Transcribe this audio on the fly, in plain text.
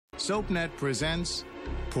SoapNet presents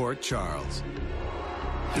Port Charles.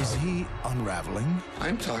 Is he unraveling?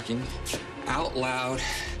 I'm talking out loud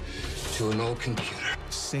to an old computer.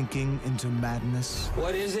 Sinking into madness?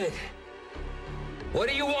 What is it? What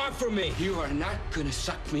do you want from me? You are not gonna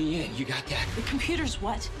suck me in. You got that? The computer's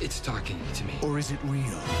what? It's talking to me. Or is it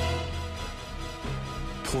real?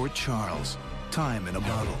 Port Charles, time in a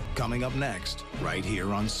bottle. Coming up next, right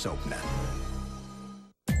here on SoapNet.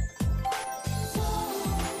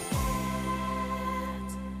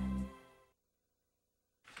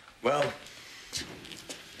 Well,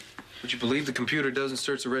 would you believe the computer doesn't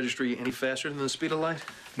search the registry any faster than the speed of light?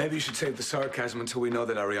 Maybe you should save the sarcasm until we know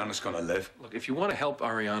that Ariana's gonna live. Look, if you want to help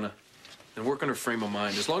Ariana, then work on her frame of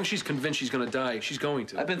mind. As long as she's convinced she's going to die, she's going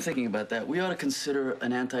to. I've been thinking about that. We ought to consider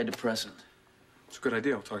an antidepressant. It's a good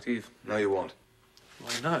idea. I'll talk to Eve. No, you won't.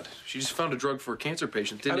 Why not? She just found a drug for a cancer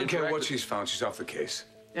patient. I don't care what she's found. She's off the case.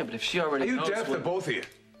 Yeah, but if she already Are you knows deaf, the what... both of you?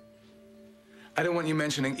 I don't want you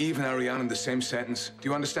mentioning Eve and Ariana in the same sentence. Do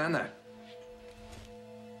you understand that?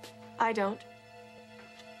 I don't.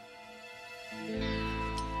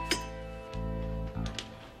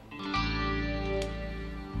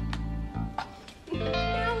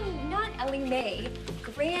 No, not Ellie Mae.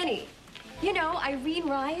 Granny. You know, Irene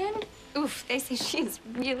Ryan. Oof, they say she's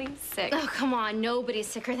really sick. Oh, come on. Nobody's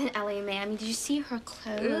sicker than Ellie Mae. I mean, did you see her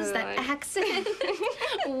clothes? That accent?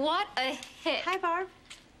 What a hit. Hi, Barb.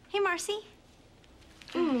 Hey, Marcy.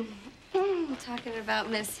 Talking about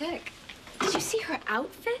Miss Hick. Did you see her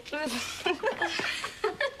outfit?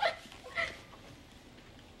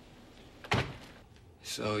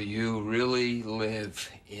 So you really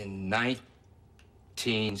live in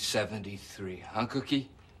 1973, huh, Cookie?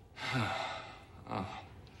 Oh.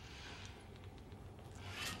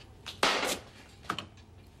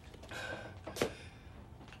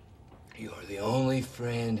 You are the only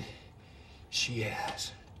friend she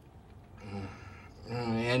has.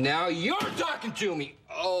 And now you're talking to me.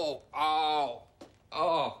 Oh,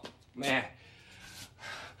 man.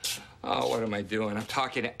 Oh, what am I doing? I'm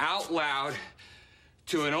talking out loud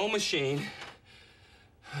to an old machine.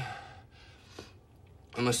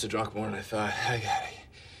 I must have drunk more than I thought. I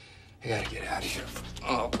gotta get out of here.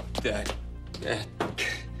 Oh, Dad.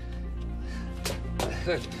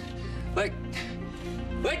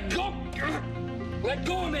 Let go! Let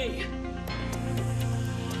go of me!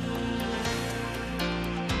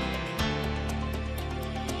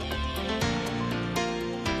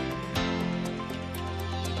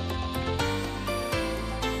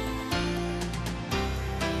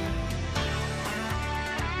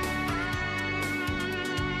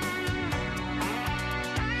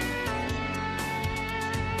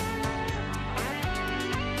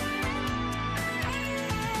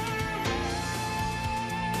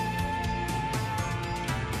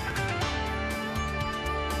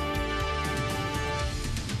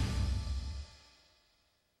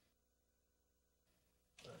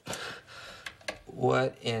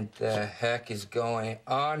 What in the heck is going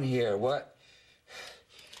on here? What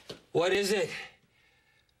is it?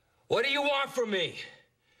 What do you want from me?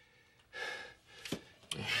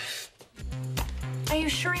 Are you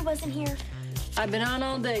sure he wasn't here? I've been on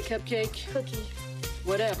all day, Cupcake. Cookie.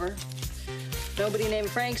 Whatever. Nobody named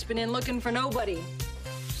Frank's been in looking for nobody.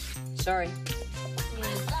 Sorry.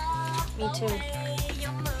 Yeah, me too.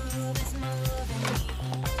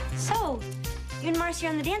 So, you and Marcy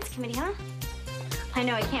are on the dance committee, huh? I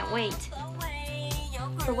know, I can't wait.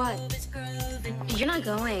 For what? You're not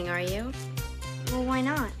going, are you? Well, why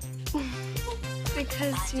not?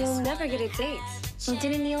 Because you'll never get a date. Well,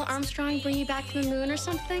 didn't Neil Armstrong bring you back from the moon or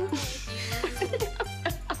something?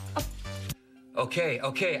 Okay,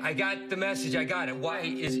 I got the message. I got it. Why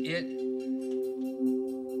is it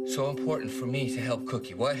so important for me to help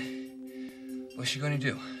Cookie? What's she gonna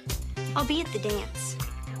do? I'll be at the dance.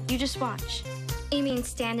 You just watch. You mean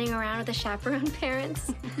standing around with the chaperone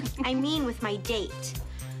parents? I mean with my date.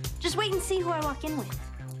 Just wait and see who I walk in with.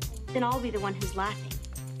 Then I'll be the one who's laughing.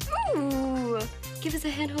 Ooh, give us a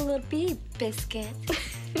hint who it'll be, Biscuit.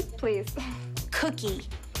 Please. Cookie.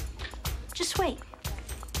 Just wait.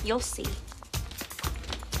 You'll see.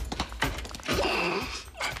 Oh,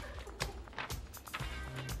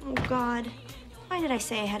 God. Why did I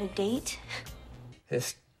say I had a date?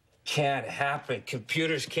 This can't happen.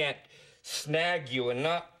 Computers can't snag you and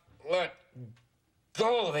not let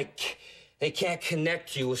go. They can't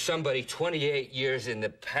connect you with somebody 28 years in the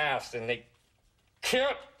past, and they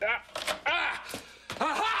can't.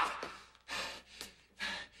 Aha!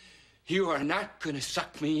 You are not gonna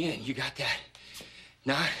suck me in. You got that?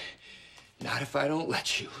 Not if I don't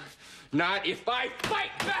let you. Not if I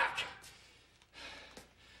fight back.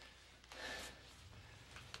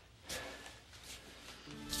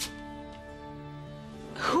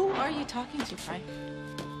 you talking to, Frank?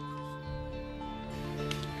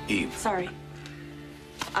 Eve. Sorry.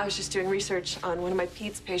 I was just doing research on one of my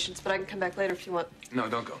peds patients, but I can come back later if you want. No,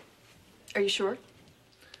 don't go. Are you sure?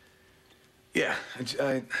 Yeah,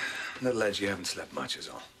 a little edgy. You haven't slept much is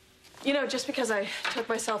all. You know, just because I took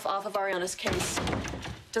myself off of Ariana's case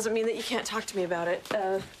doesn't mean that you can't talk to me about it.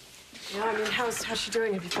 I mean, how's she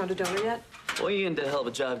doing? Have you found a donor yet? Well, Ian did a hell of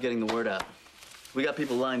a job getting the word out. We got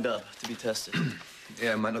people lined up to be tested.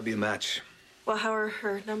 Yeah, it might not be a match. Well, how are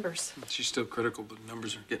her numbers? She's still critical, but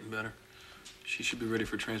numbers are getting better. She should be ready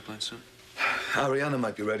for transplant soon. Ariana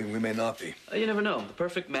might be ready, we may not be. You never know. The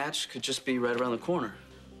perfect match could just be right around the corner.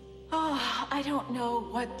 Oh, I don't know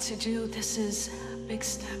what to do. This is a big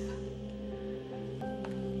step.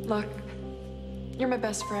 Look, you're my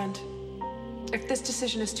best friend. If this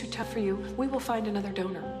decision is too tough for you, we will find another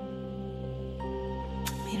donor.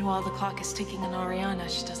 Meanwhile, the clock is ticking on Ariana.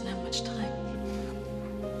 She doesn't have much time.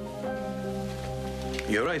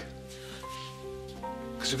 You're right.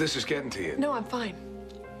 Because if this is getting to you... No, I'm fine.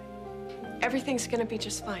 Everything's gonna be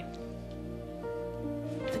just fine.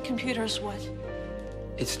 The computer's what?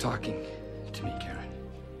 It's talking to me, Karen.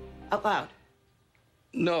 Out loud?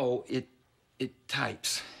 No, it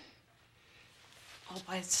types. All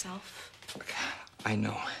by itself? I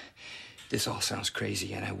know. This all sounds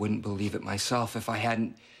crazy, and I wouldn't believe it myself if I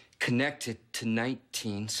hadn't connected to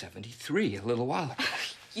 1973 a little while ago.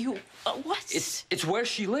 You, what? It's where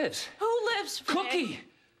she lives. Who lives, Frank? Cookie!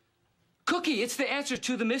 Cookie, it's the answer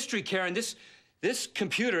to the mystery, Karen. This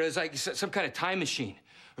computer is like some kind of time machine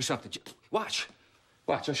or something. Watch.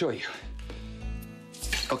 Watch, I'll show you.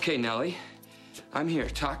 Okay, Nellie, I'm here.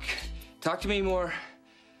 Talk to me more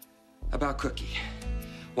about Cookie.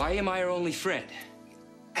 Why am I her only friend?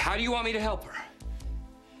 How do you want me to help her?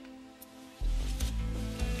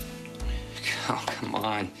 Oh, come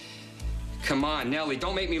on. Come on, Nellie,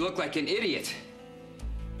 don't make me look like an idiot.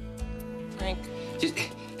 Frank. Just,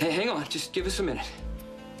 hey, hang on, just give us a minute.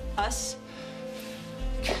 Us?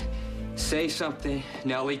 Say something,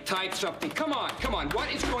 Nellie, type something. Come on,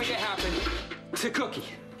 what is going to happen to Cookie?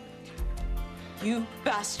 You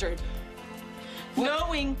bastard. What?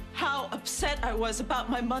 Knowing how upset I was about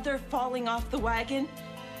my mother falling off the wagon,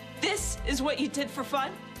 this is what you did for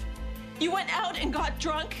fun? You went out and got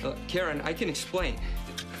drunk? Karen, I can explain.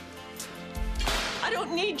 I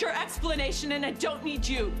don't need your explanation, and I don't need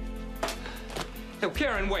you. No,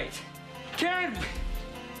 Karen, wait. Karen!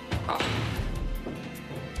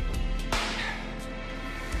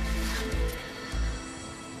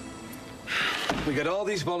 We got all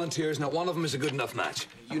these volunteers, not one of them is a good enough match.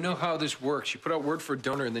 You know how this works. You put out word for a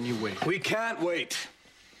donor, and then you wait. We can't wait.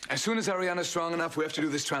 As soon as Ariana's strong enough, we have to do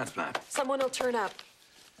this transplant. Someone will turn up.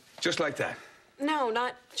 Just like that. No,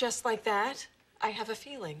 not just like that. I have a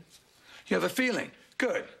feeling. You have a feeling?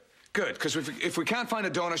 Good. Good, because if we can't find a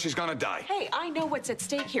donor, she's gonna die. Hey, I know what's at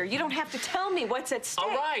stake here. You don't have to tell me what's at stake.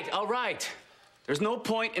 All right. There's no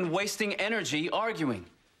point in wasting energy arguing.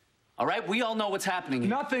 All right? We all know what's happening here.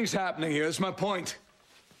 Nothing's happening here. That's my point.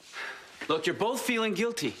 Look, you're both feeling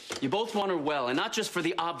guilty. You both want her well, and not just for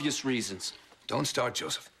the obvious reasons. Don't start,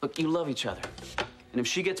 Joseph. Look, you love each other. And if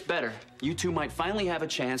she gets better, you two might finally have a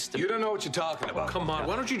chance to... You don't know what you're talking about. Come on,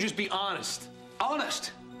 why don't you just be honest?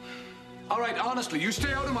 Honest? All right, honestly, you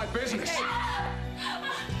stay out of my business.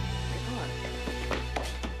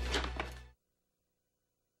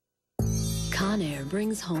 Conair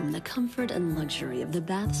brings home the comfort and luxury of the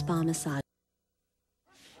bath spa massage.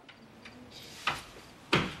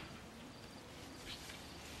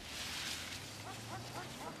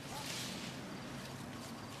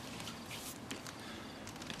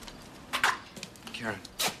 Karen.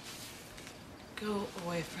 Go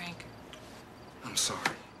away, Frank. I'm sorry.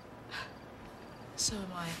 So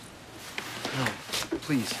am I. No,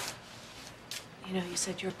 please. You know, you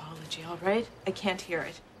said your apology, all right? I can't hear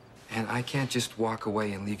it. And I can't just walk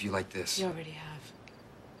away and leave you like this. You already have.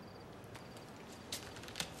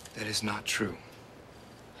 That is not true.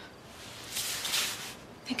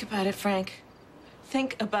 Think about it, Frank.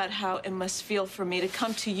 Think about how it must feel for me to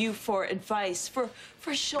come to you for advice, for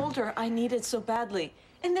a shoulder I needed so badly.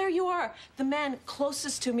 And there you are, the man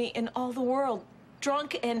closest to me in all the world,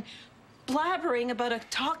 drunk and blabbering about a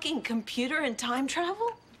talking computer and time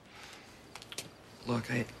travel? Look,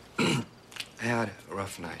 I had a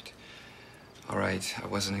rough night. All right, I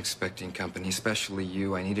wasn't expecting company, especially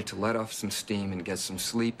you. I needed to let off some steam and get some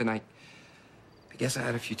sleep, and I guess I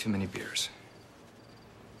had a few too many beers.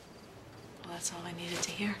 Well, that's all I needed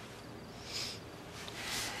to hear.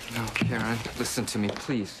 No, Karen, listen to me,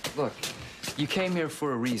 please. Look, you came here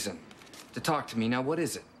for a reason, to talk to me. Now, what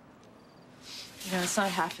is it? You know, it's not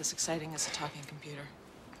half as exciting as a talking computer.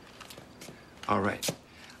 All right.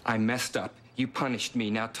 I messed up. You punished me.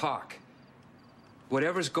 Now talk.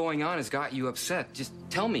 Whatever's going on has got you upset. Just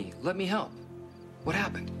tell me. Let me help. What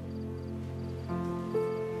happened?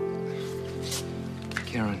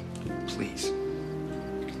 Karen, please.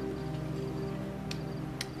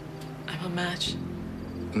 I'm a match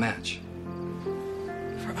A match.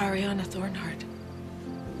 for Ariana Thornhart.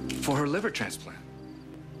 For her liver transplant.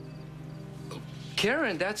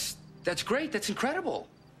 Karen, that's great. That's incredible.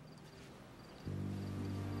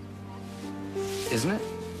 Isn't it?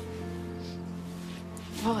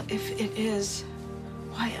 Well, if it is,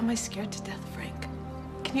 why am I scared to death, Frank?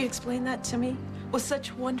 Can you explain that to me? With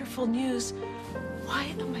such wonderful news, why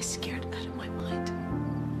am I scared out of my mind?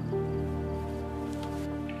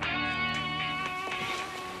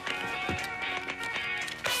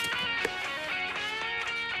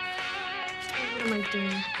 What am I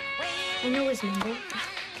doing? I know his number.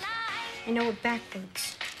 I know it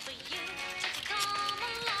backwards.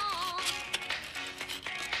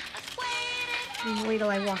 Wait till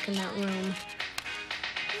I walk in that room.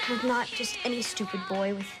 With not just any stupid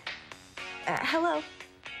boy with... hello.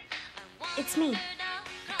 It's me.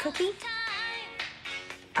 Cookie?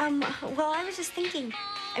 Well, I was just thinking.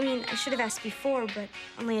 I mean, I should have asked before, but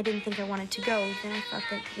only I didn't think I wanted to go. Then I thought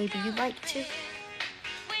that maybe you'd like to.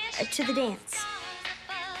 To the dance.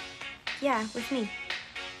 Yeah, with me.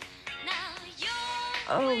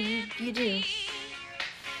 Oh, you do?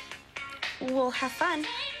 Well, have fun.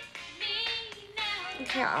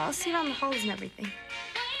 Okay, I'll see you around the halls and everything.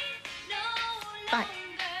 Bye.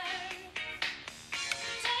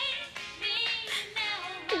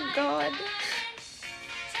 Oh, God.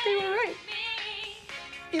 They were right.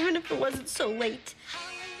 Even if it wasn't so late,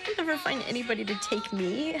 I'd never find anybody to take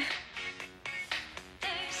me.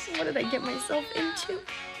 So what did I get myself into?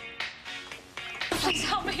 Please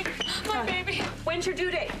help me. My baby. When's your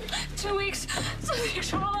due date? 2 weeks.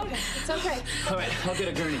 Something's wrong. It's okay. All right, I'll get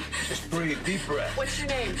a gurney. Just breathe, deep breath. What's your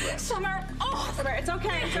name? Summer. Oh, Summer, it's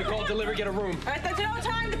okay. Okay, call delivery, get a room. All right, there's no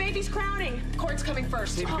time. The baby's crowning. Court's coming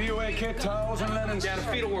first. Need a BOA kit, towels, and linens. Got a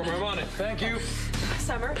fetal warmer, I'm on it. Thank you.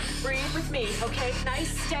 Summer, breathe with me, okay?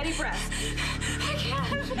 Nice, steady breath. I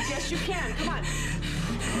can't. Yes, you can. Come on.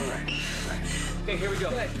 All right. Okay, here we go.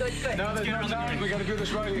 Good. Now there's no time. We gotta do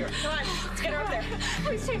this right here. Come on, let's get her up there.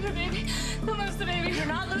 Please take the baby. Don't lose the baby. You're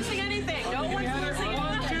not losing anything. No one's losing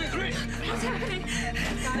One, anything. 2, 3. What's happening?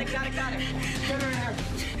 Got it. Get her in here.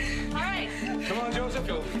 All right. Come on, Joseph.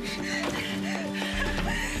 Go.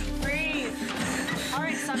 Breathe. All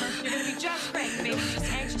right, Summer, you're gonna be just great. The baby's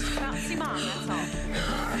just anxious to come out and see Mom, that's all.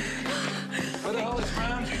 Where the hell is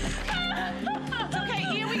Fran? It's okay,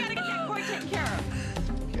 Ian, we gotta get that Court taken care of.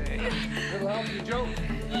 Okay. Little help for you, Joe. All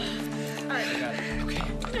right. I got it.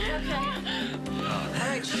 Okay. All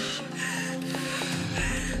right, shh.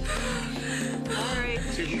 All right.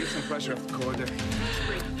 See if we can get some pressure off the cord there.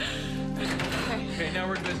 Okay, now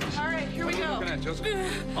we're in business. All right, here we What are you go. looking at, Joseph?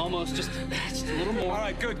 Almost, just a little more. All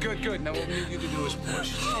right, good. Now what we need you to do is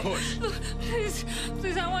push. Push.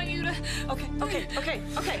 Please, I want you to. Okay.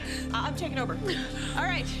 I'm taking over. All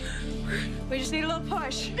right. We just need a little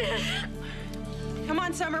push. Come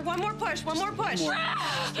on, Summer. One more push. Just a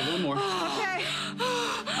little more.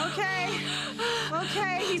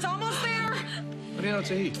 Okay. He's almost there. What do you know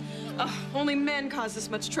to eat? Only men cause this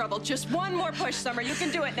much trouble. Just one more push, Summer. You can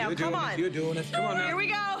do it now. Come on. You're doing it. Come on now. Here we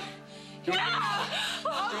go. Yeah.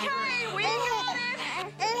 Okay, we got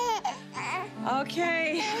it.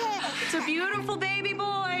 Okay. It's a beautiful baby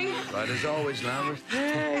boy. Right as always, Lambert.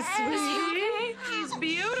 Yes, sweetie. He's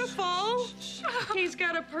beautiful. He's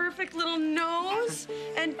got a perfect little nose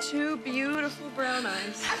and 2 beautiful brown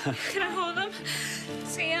eyes. Can I hold him?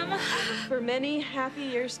 See him? For many happy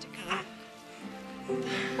years to come.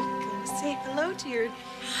 Say hello to your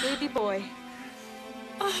baby boy.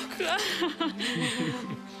 Oh, God.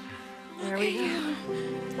 There we go.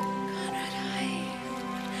 Conrad, I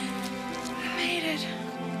made it.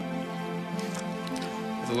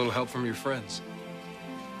 With a little help from your friends.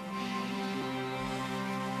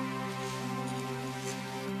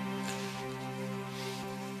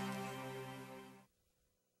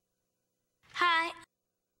 Hi.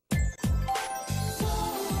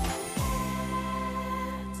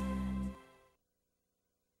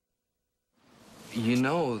 You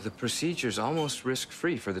know, the procedure's almost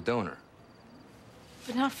risk-free for the donor.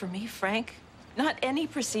 But not for me, Frank. Not any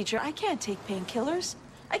procedure. I can't take painkillers.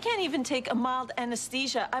 I can't even take a mild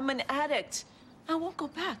anesthesia. I'm an addict. I won't go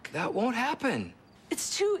back. That won't happen.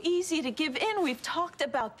 It's too easy to give in. We've talked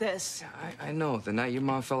about this. I know, the night your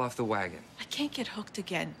mom fell off the wagon. I can't get hooked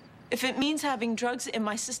again. If it means having drugs in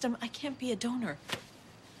my system, I can't be a donor.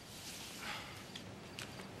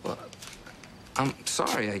 Well, I'm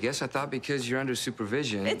sorry, I guess. I thought because you're under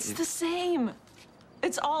supervision... It's the same.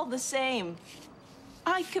 It's all the same.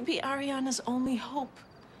 I could be Ariana's only hope.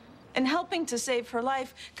 And helping to save her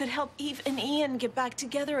life could help Eve and Ian get back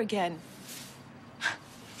together again.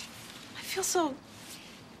 I feel so...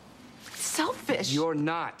 selfish. You're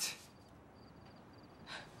not.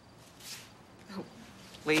 Oh,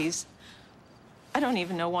 please. I don't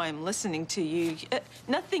even know why I'm listening to you.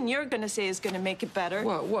 Nothing you're gonna say is gonna make it better.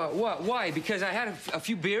 What? Why? Because I had a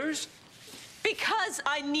few beers? Because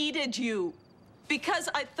I needed you. Because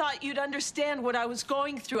I thought you'd understand what I was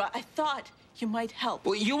going through. I thought you might help.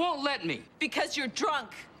 Well, you won't let me. Because you're drunk.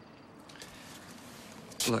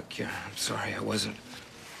 Look, I'm sorry, I wasn't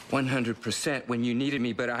 100% when you needed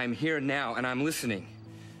me, but I'm here now and I'm listening.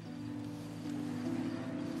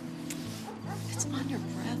 It's on your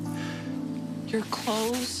breath, your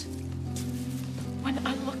clothes. When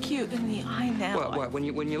I look you in the eye now. What? When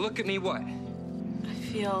you look at me, what? I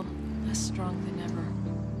feel less strong than ever,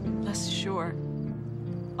 less sure.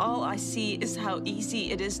 All I see is how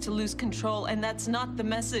easy it is to lose control, and that's not the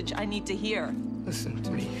message I need to hear. Listen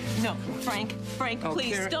to me. No, Frank, Oh,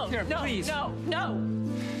 please, Karen, don't. Karen, No, please. no.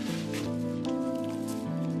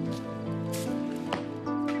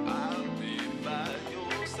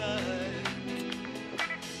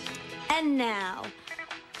 And now,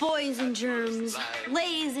 boys and germs,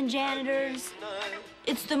 ladies and janitors,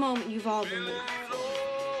 it's the moment you've all been waiting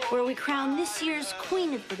for, where we crown this year's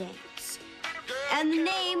Queen of the Dance. And the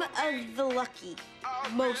name of the lucky,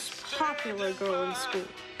 most popular girl in school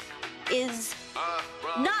is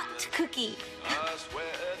not Cookie.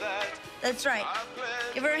 That's right.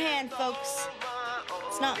 Give her a hand, folks.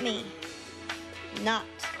 It's not me. Not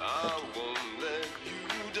Cookie.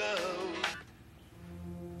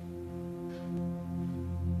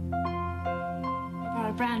 You brought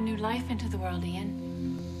a brand new life into the world, Ian.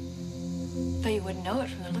 Though you wouldn't know it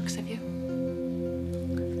from the looks of you.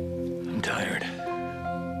 I'm tired.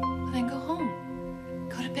 Well, then go home.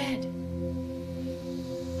 Go to bed.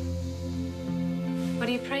 What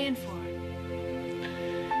are you praying for?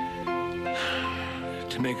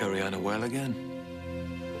 To make Ariana well again.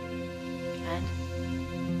 And?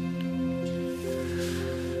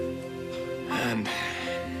 And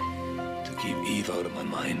to keep Eve out of my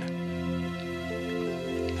mind.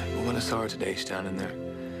 But when I saw her today standing there,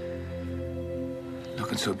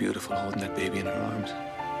 looking so beautiful, holding that baby in her arms,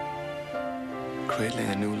 cradling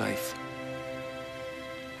a new life.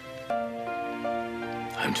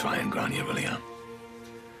 I'm trying, Granny, I really am.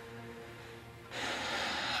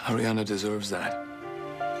 Ariana deserves that.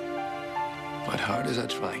 But hard as I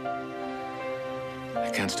try, I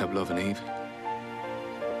can't stop loving Eve.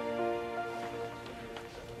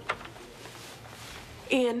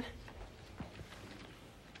 Ian.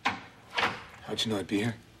 How'd you know I'd be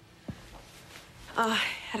here? I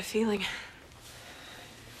had a feeling.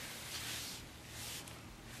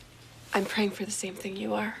 I'm praying for the same thing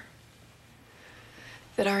you are.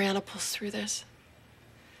 That Ariana pulls through this.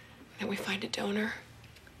 That we find a donor.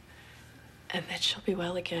 And that she'll be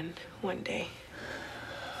well again one day.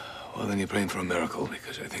 Well, then you're praying for a miracle,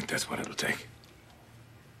 because I think that's what it'll take.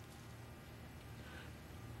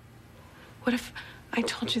 What if I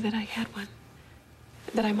told you that I had one?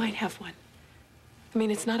 That I might have one? I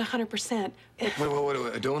mean, it's not 100%.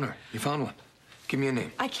 Wait, a donor? You found one? Give me a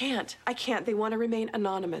name. I can't. They want to remain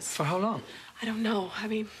anonymous. For how long? I don't know. I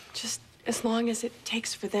mean, just as long as it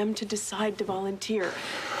takes for them to decide to volunteer.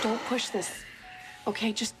 Don't push this.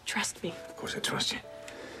 Okay, just trust me. Of course I trust you.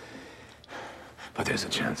 But there's a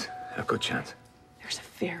chance. A good chance. There's a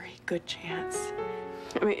very good chance.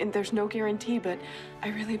 I mean, and there's no guarantee, but I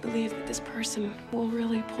really believe that this person will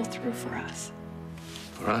really pull through for us.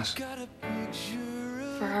 For us?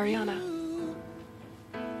 For Ariana.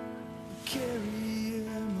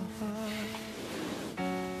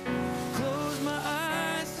 Close my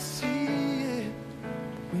eyes to see it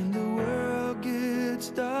when the world gets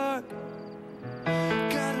dark.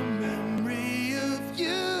 Got a memory of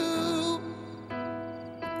you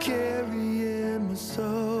carrying my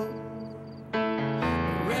soul.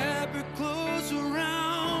 Wrap your clothes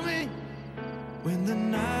around me when the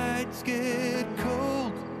nights get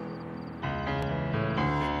cold.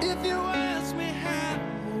 If you ask me how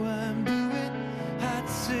I'm doing, I'd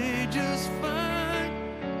say just fine.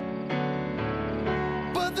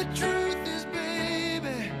 But the truth is,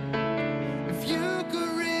 baby, if you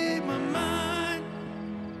could read my mind,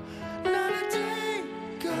 not a day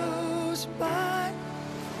goes by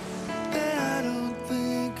that I don't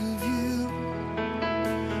think of you.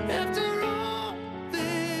 After all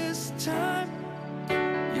this time,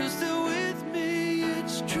 you're still with me,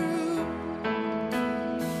 it's true.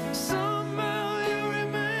 So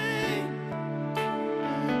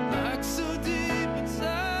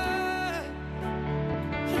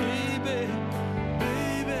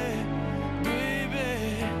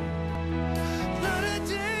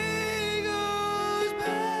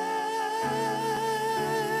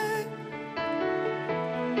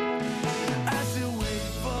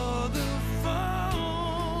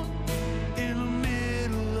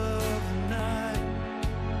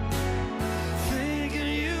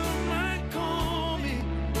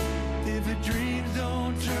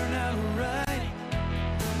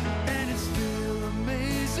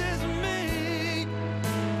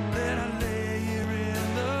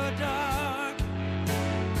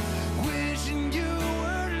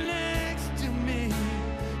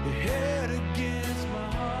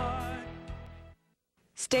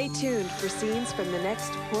Stay tuned for scenes from the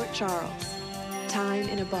next Port Charles. Time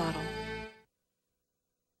in a Bottle.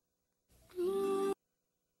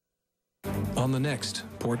 On the next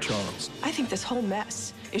Port Charles. I think this whole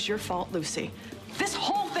mess is your fault, Lucy. This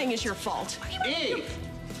whole thing is your fault. Eve!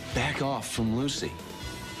 Back off from Lucy.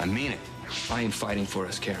 I mean it. I am fighting for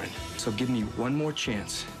us, Karen. So give me one more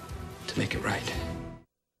chance to make it right.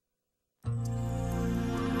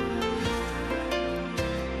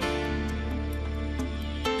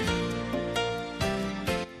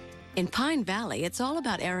 In Pine Valley, it's all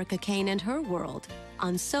about Erica Kane and her world.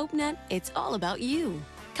 On SoapNet, it's all about you.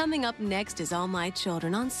 Coming up next is All My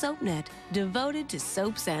Children on SoapNet, devoted to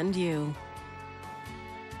soaps and you.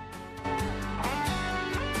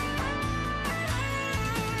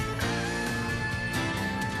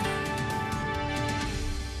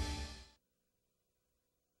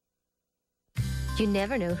 You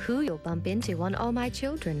never know who you'll bump into on All My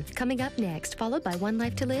Children. Coming up next, followed by One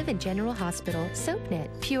Life to Live and General Hospital. SoapNet,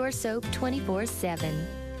 pure soap 24/7.